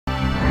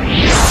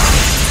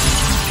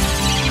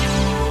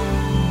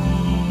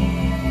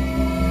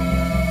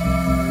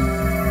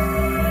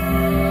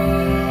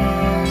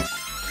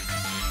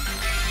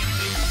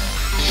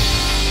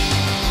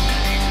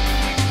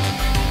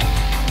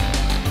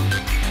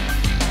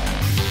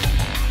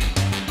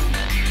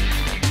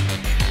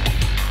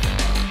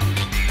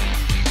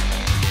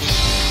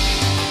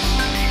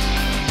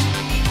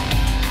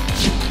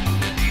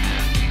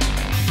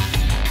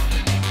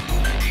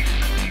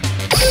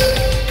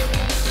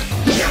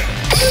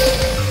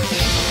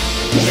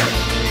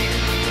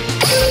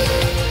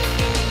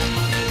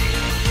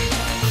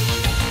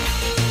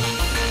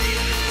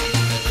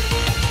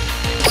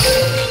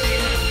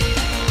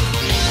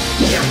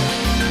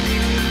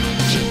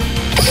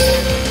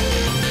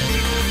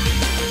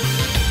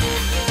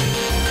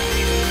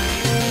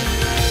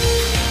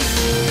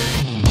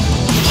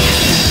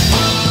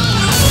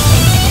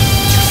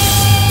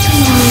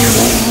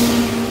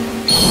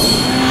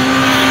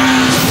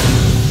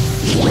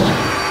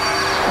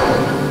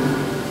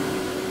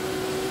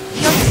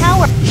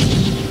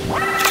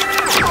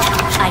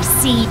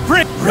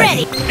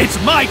Ready! It's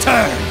my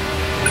turn!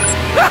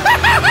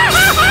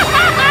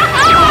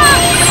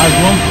 I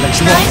won't let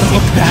you off the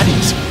hook,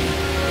 baddies!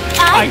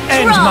 I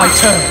end my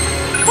turn!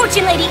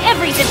 Fortune Lady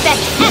Every's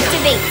effect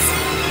activates!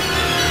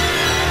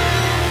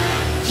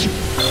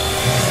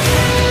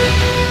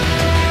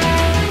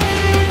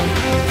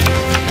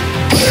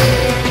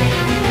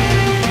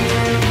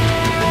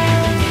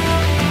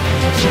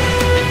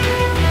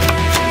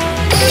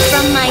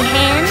 From my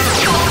hand,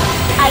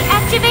 I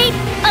activate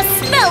a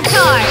spell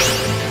card!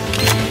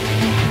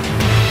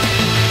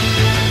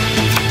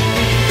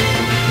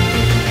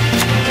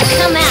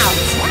 Come out!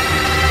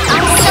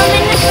 I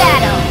summon the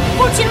battle!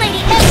 Fortune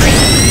Lady Every!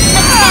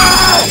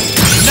 Attack!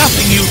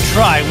 Nothing you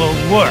try will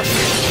work!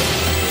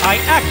 I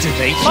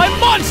activate my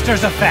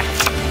monster's effect!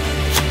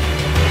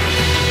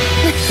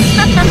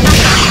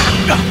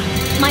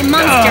 My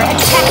monster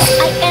attacks!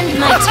 I end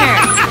my turn!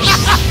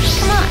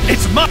 Come on!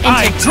 It's my...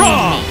 I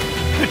draw!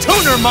 The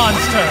tuner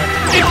monster!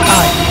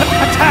 I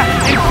attack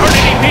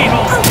Infernity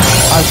Beetle!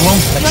 I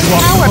won't let you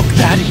off the hook,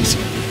 baddies!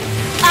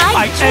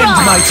 I end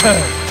my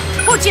turn!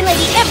 Fortune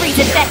Lady Every's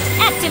effect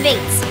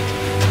activates!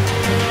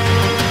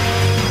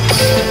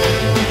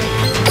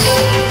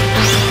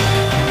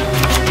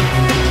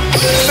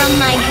 From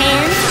my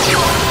hand,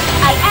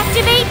 I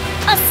activate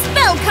a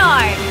spell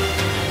card!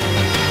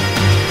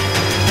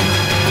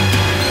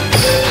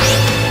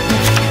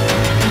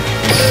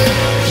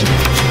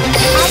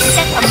 I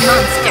set a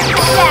monster!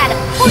 Battle!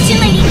 Fortune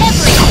Lady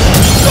Every!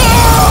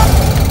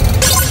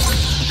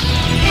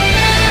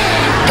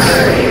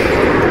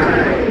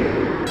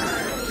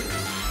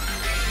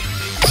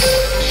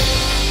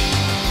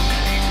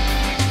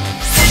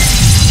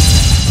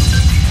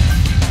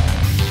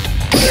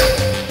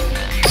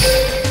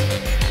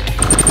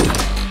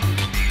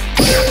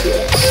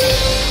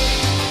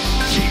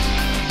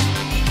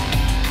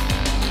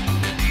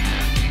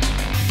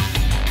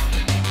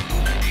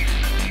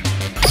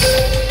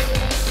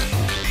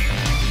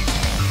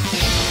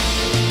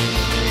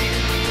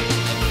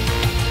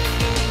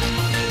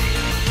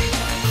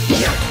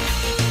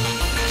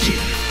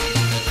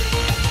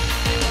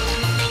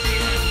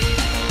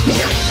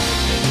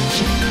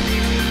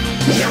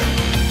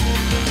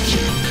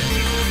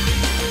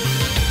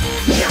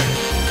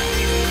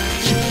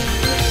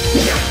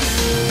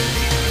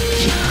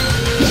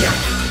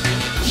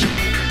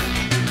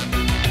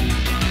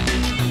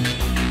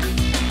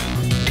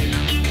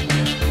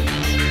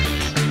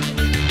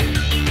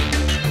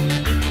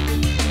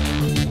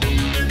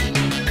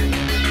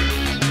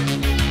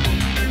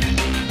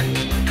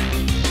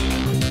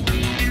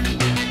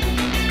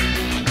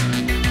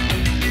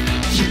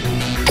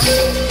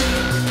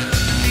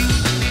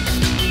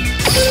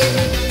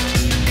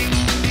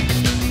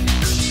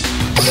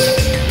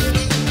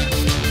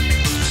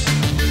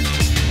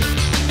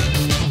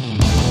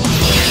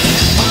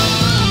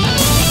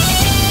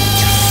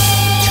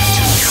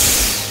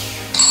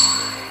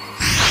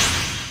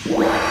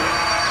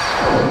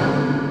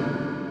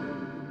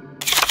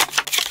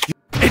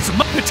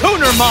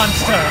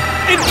 Monster!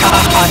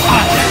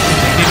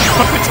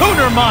 The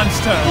tuner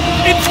monster!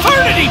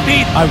 Infernity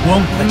Beetle! I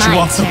won't let you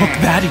off the hook,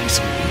 baddies!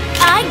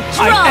 I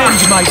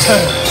end my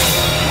turn!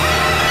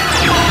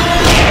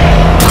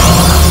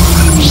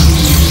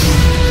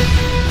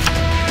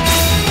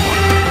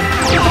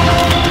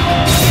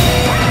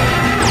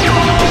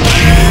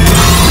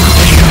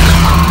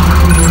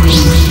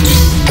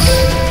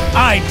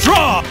 I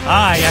draw!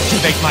 I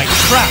activate my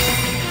trap!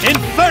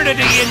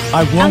 Infernity in...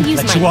 I won't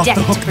let you off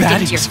the hook,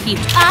 baddies!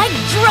 I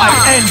draw!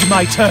 I end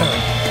my turn!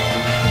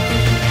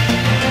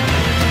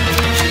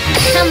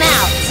 Come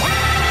out!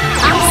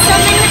 I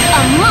summon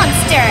a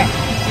monster!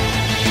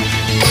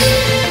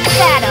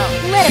 Battle!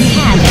 Let him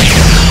have it!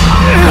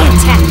 I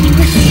attack you!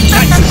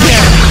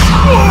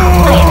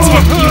 I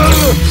attack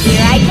you!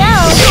 Here I go!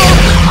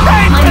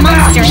 My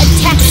monster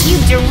attacks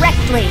you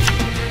directly!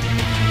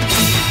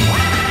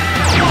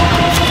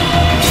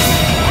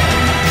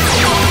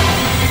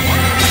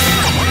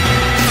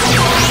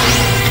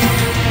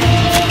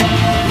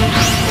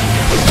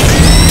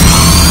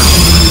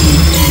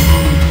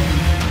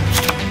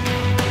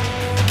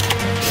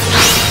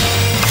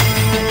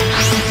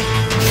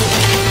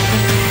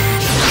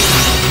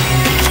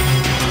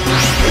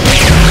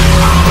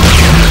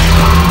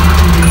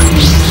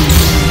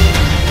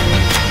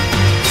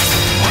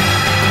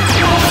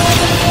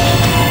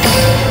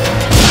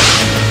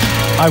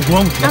 I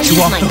won't let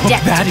you off the hook,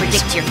 baddies!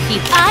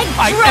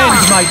 I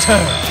end my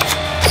turn!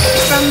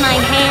 From my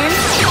hand,